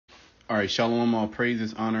All right, shalom, all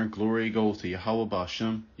praises, honor, glory goes to Yahweh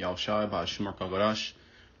Ba'Shem, Yahushai Ba'Shem HaKadosh.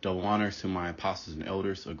 Double honors to my apostles and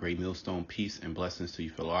elders, a great millstone, peace and blessings to you,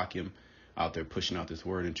 fellow Akim, out there pushing out this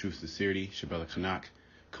word in truth, sincerity. Shabbat Kanak,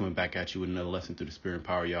 coming back at you with another lesson through the spirit and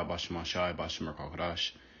power, Yahweh Ba'Shem HaShai Ba'Shem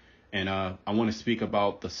HaKadosh. And I want to speak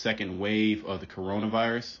about the second wave of the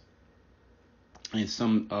coronavirus and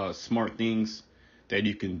some smart things that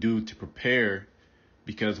you can do to prepare,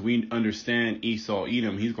 because we understand Esau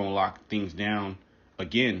Edom, he's going to lock things down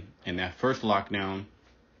again. And that first lockdown,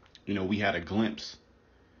 we had a glimpse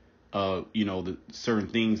of, the certain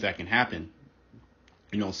things that can happen,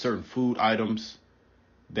 certain food items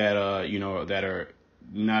that, that are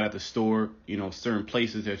not at the store, certain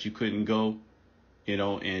places that you couldn't go,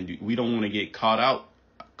 and we don't want to get caught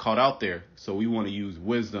out there. So we want to use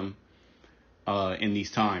wisdom in these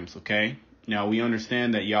times. Okay. Now, we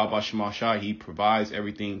understand that Yahweh Shemashai, he provides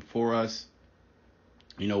everything for us.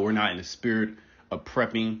 We're not in the spirit of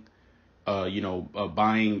prepping,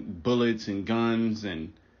 buying bullets and guns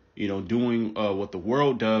and, doing what the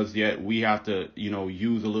world does. Yet we have to,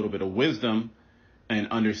 use a little bit of wisdom and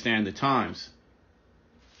understand the times.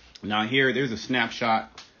 Now, there's a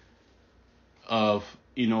snapshot of,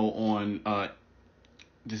 on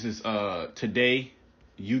this is Today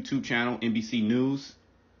YouTube channel, NBC News.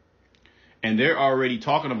 And they're already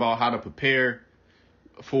talking about how to prepare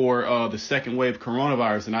for the second wave of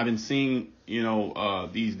coronavirus. And I've been seeing,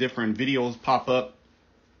 these different videos pop up.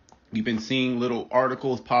 You've been seeing little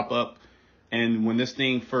articles pop up. And when this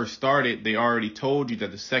thing first started, they already told you that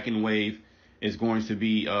the second wave is going to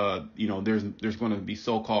be, there's going to be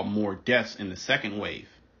so-called more deaths in the second wave.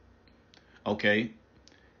 OK.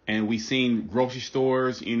 And we've seen grocery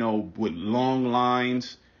stores, with long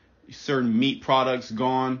lines, certain meat products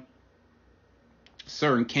gone.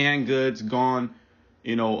 Certain canned goods gone,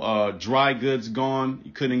 dry goods gone.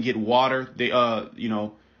 You couldn't get water. They,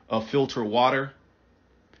 filter water.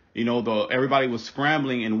 Everybody was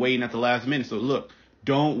scrambling and waiting at the last minute. So look,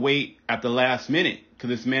 don't wait at the last minute, because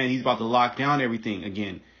this man, he's about to lock down everything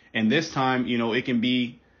again. And this time, it can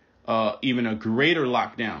be even a greater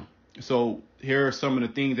lockdown. So here are some of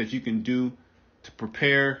the things that you can do to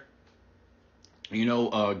prepare.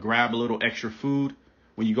 Grab a little extra food.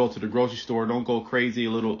 When you go to the grocery store, don't go crazy.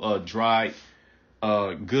 A little dry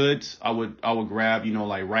goods. I would grab,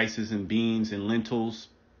 like rices and beans and lentils,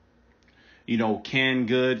 canned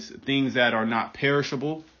goods, things that are not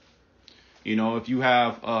perishable. If you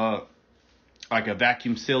have like a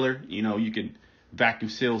vacuum sealer, you can vacuum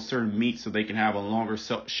seal certain meats so they can have a longer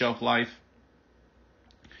shelf life.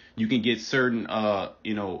 You can get certain,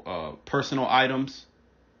 personal items.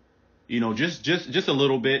 Just a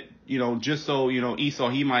little bit, just so, Esau,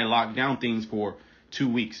 he might lock down things for 2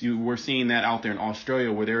 weeks. We're seeing that out there in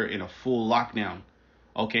Australia, where they're in a full lockdown.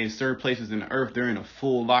 Okay, certain places in the earth, they're in a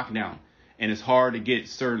full lockdown, and it's hard to get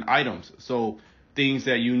certain items. So things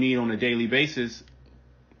that you need on a daily basis,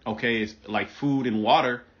 okay, it's like food and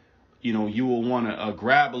water, you will want to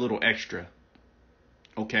grab a little extra.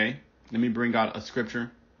 Okay, let me bring out a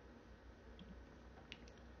scripture.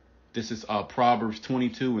 This is Proverbs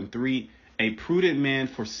 22:3. A prudent man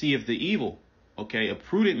foreseeth the evil. Okay, a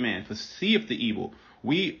prudent man foreseeth the evil.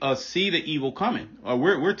 We see the evil coming.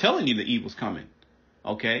 We're telling you the evil's coming.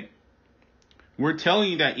 Okay, we're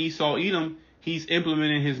telling you that Esau Edom, he's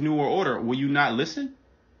implementing his newer order. Will you not listen?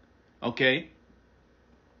 Okay.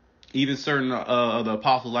 Even certain the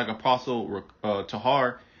apostles, like Apostle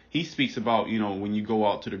Tahar, he speaks about, when you go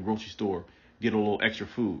out to the grocery store, get a little extra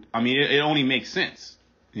food. I mean, it only makes sense.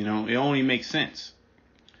 It only makes sense.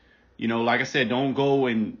 Like I said, don't go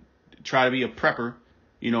and try to be a prepper.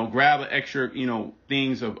 Grab an extra,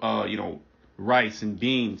 things of, rice and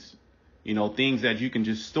beans, things that you can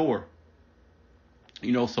just store.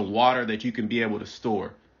 Some water that you can be able to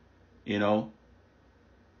store.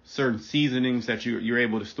 Certain seasonings that you're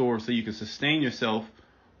able to store so you can sustain yourself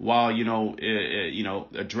while,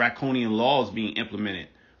 a draconian laws being implemented,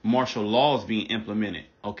 martial laws being implemented.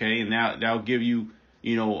 Okay, and that'll give you,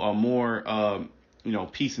 a more,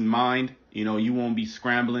 peace in mind. You won't be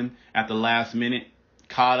scrambling at the last minute,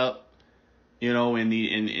 caught up, in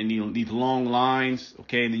these long lines.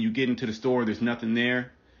 Okay. And then you get into the store, there's nothing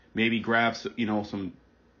there. Maybe grab, some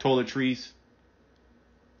toiletries,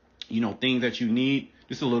 things that you need,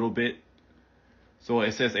 just a little bit. So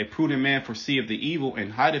it says, a prudent man foreseeth the evil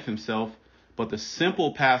and hideth himself, but the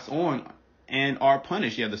simple pass on and are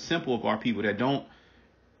punished. Yeah, the simple of our people that don't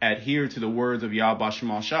adhere to the words of Yahweh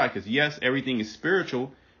Shemashai, because yes, everything is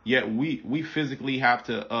spiritual, yet we physically have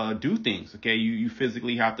to do things. Okay, you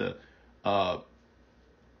physically have to go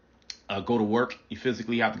to work. You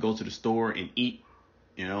physically have to go to the store and eat.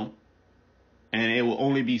 And it will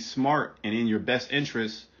only be smart and in your best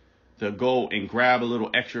interest to go and grab a little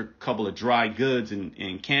extra couple of dry goods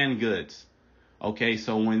and canned goods. Okay,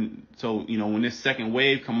 so when this second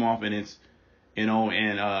wave come off and it's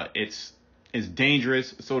it's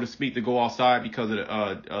dangerous, so to speak, to go outside because of the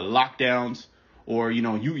lockdowns, or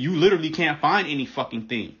you literally can't find any fucking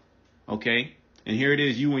thing. Okay, and here it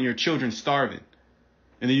is, you and your children starving,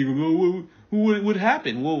 and then you go, what would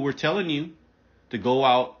happen? Well, we're telling you to go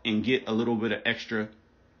out and get a little bit of extra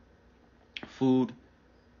food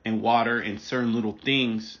and water and certain little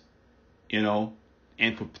things,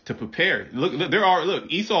 and to prepare.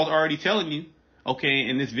 Look, Esau's already telling you, okay,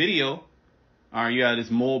 in this video, all right, you got this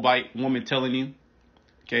Moabite woman telling you,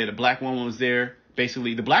 okay, the black woman was there.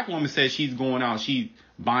 Basically, the black woman says she's going out, she's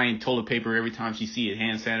buying toilet paper every time she see it,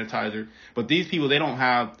 hand sanitizer. But these people, they don't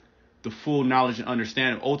have the full knowledge and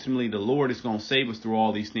understanding. Ultimately, the Lord is going to save us through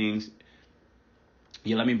all these things.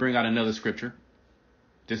 Yeah, let me bring out another scripture.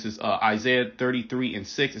 This is Isaiah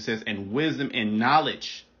 33:6. It says, and wisdom and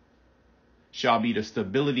knowledge shall be the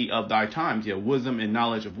stability of thy times. Yeah, wisdom and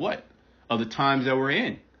knowledge of what? Of the times that we're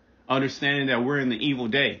in. Understanding that we're in the evil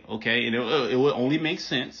day, okay? And it will only make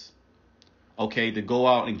sense, okay, to go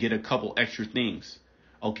out and get a couple extra things,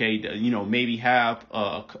 okay? Maybe have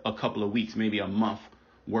a couple of weeks, maybe a month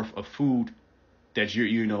worth of food that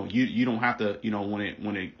you don't have to,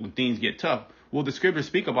 when things get tough. Well, the scriptures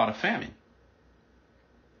speak about a famine.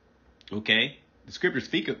 Okay, the scriptures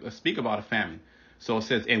speak about a famine. So it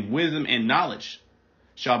says, and wisdom and knowledge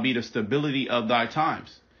shall be the stability of thy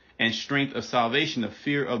times, and strength of salvation. The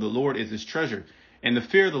fear of the Lord is his treasure. And the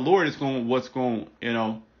fear of the Lord is what's going,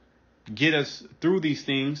 get us through these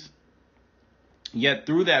things. Yet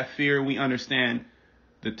through that fear, we understand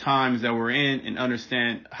the times that we're in and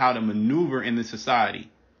understand how to maneuver in the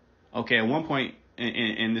society. Okay, at one point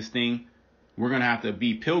in this thing, we're going to have to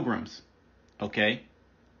be pilgrims. Okay.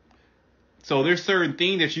 So there's certain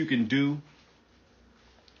things that you can do,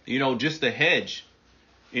 just to hedge,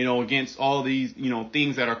 against all these,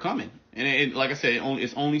 things that are coming. And like I said,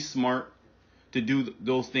 it's only smart to do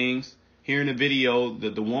those things. Here in the video,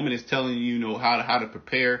 the woman is telling you, how to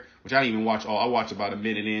prepare, which I didn't even watch all. I watched about a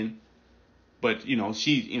minute in. But,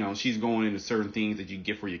 she's going into certain things that you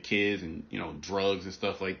get for your kids and, drugs and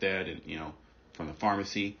stuff like that. And, from the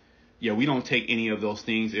pharmacy. Yeah, we don't take any of those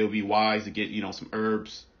things. It would be wise to get, some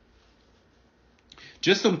herbs.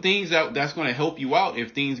 Just some things that's going to help you out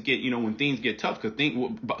if things get, when things get tough, because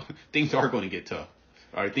things are going to get tough.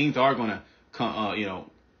 All right, things are going to come,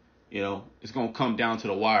 it's going to come down to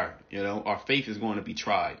the wire. Our faith is going to be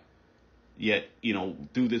tried. Yet,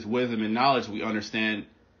 through this wisdom and knowledge, we understand,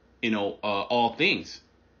 all things.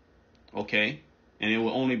 Okay, and it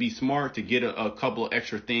will only be smart to get a couple of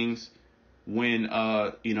extra things when,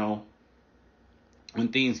 when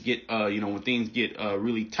things get,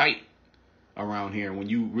 really tight around here, when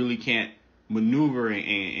you really can't maneuver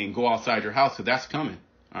and go outside your house, because that's coming.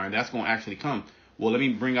 All right, that's going to actually come. Well, let me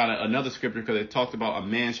bring out another scripture, because it talks about a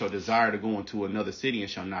man shall desire to go into another city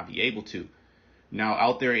and shall not be able to. Now,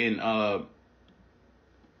 out there in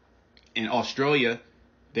Australia,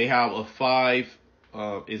 they have a 5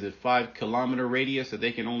 kilometer radius that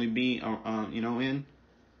they can only be, in,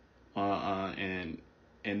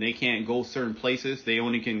 and they can't go certain places. They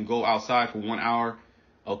only can go outside for 1 hour.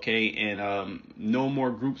 Okay, and no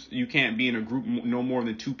more groups. You can't be in a group no more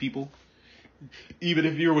than 2 people, even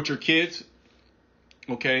if you're with your kids.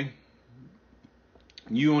 Okay,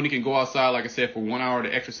 you only can go outside, like I said, for 1 hour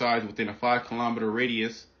to exercise within a 5 kilometer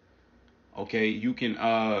radius. Okay, you can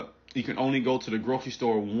only go to the grocery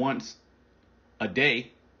store once a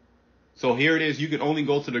day. So here it is, you can only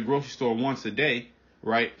go to the grocery store once a day,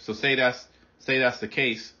 right? So say that's the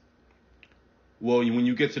case. Well, when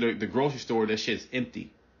you get to the grocery store, that shit's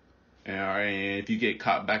empty. And if you get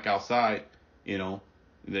caught back outside,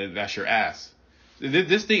 that's your ass.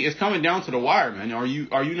 This thing is coming down to the wire, man. Are you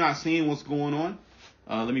not seeing what's going on?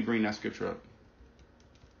 Let me bring that scripture up.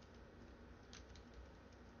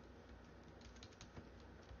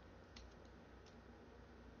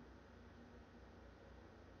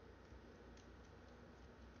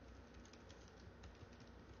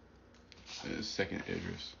 Second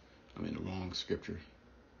Esdras. I'm in the wrong scripture.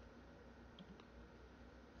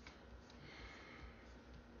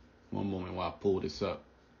 One moment while I pull this up.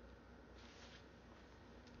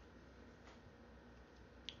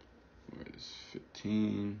 Where is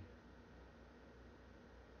 15?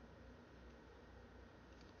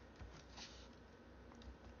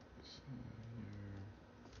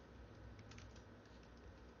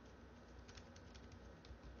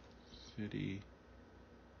 City.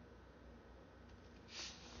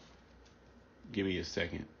 Give me a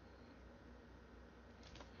second.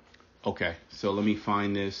 Okay, so let me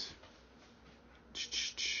find this.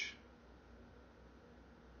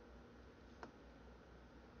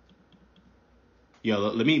 Yeah,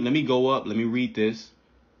 let me go up. Let me read this.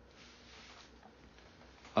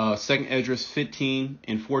 2nd Esdras 15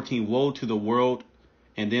 and 14. Woe to the world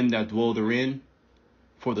and them that dwell therein,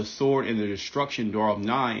 for the sword and the destruction draweth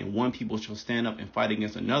nigh, and one people shall stand up and fight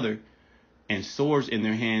against another, and swords in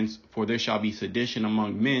their hands, for there shall be sedition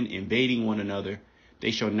among men, invading one another.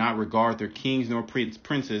 They shall not regard their kings nor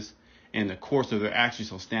princes, and the course of their actions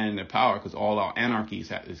shall stand in their power, because all our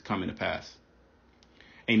anarchies is coming to pass.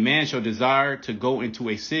 A man shall desire to go into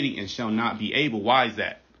a city and shall not be able. Why is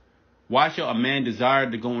that? Why shall a man desire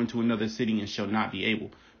to go into another city and shall not be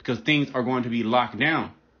able? Because things are going to be locked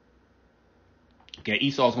down. Okay,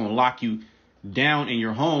 Esau's going to lock you down in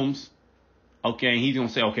your homes. Okay, and he's going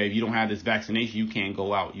to say, okay, if you don't have this vaccination, you can't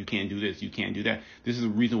go out. You can't do this. You can't do that. This is the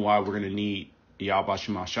reason why we're going to need Yahweh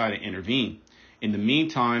Shemashai to intervene. In the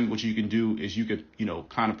meantime, what you can do is you could,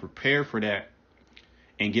 kind of prepare for that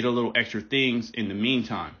and get a little extra things in the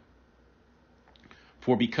meantime.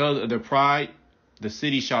 For because of their pride, the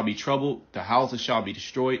city shall be troubled, the houses shall be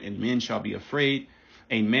destroyed, and men shall be afraid.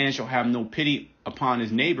 A man shall have no pity upon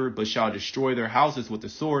his neighbor, but shall destroy their houses with the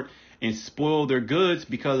sword and spoil their goods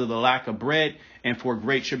because of the lack of bread and for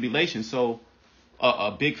great tribulation. So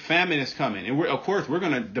a big famine is coming. And we're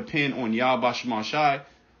going to depend on Yahweh Shemashai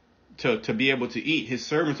to be able to eat. His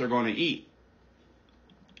servants are going to eat.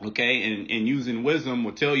 Okay, and using wisdom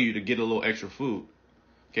will tell you to get a little extra food.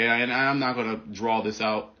 Okay, and I'm not going to draw this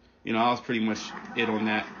out. I was pretty much it on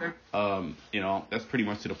that. That's pretty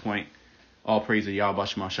much to the point. All praise to Yahweh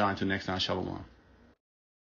Shemashai. Until next time, Shalom.